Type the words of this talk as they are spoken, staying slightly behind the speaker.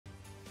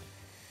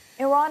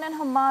Iran and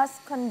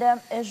Hamas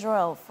condemn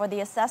Israel for the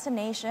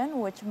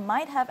assassination, which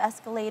might have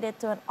escalated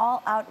to an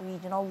all-out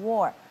regional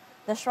war.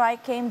 The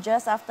strike came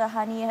just after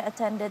Haniyeh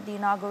attended the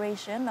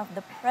inauguration of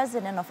the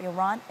president of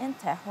Iran in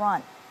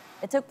Tehran.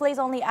 It took place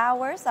only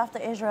hours after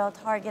Israel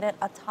targeted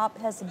a top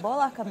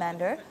Hezbollah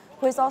commander,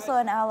 who is also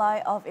an ally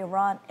of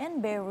Iran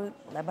in Beirut,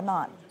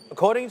 Lebanon.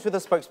 According to the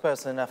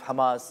spokesperson of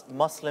Hamas,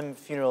 Muslim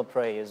funeral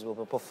prayers will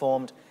be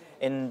performed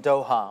in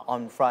Doha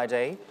on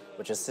Friday,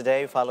 which is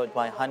today, followed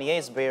by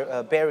Haniyeh's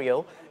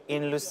burial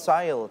in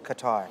Lusail,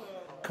 Qatar.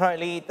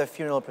 Currently, the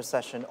funeral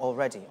procession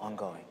already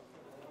ongoing.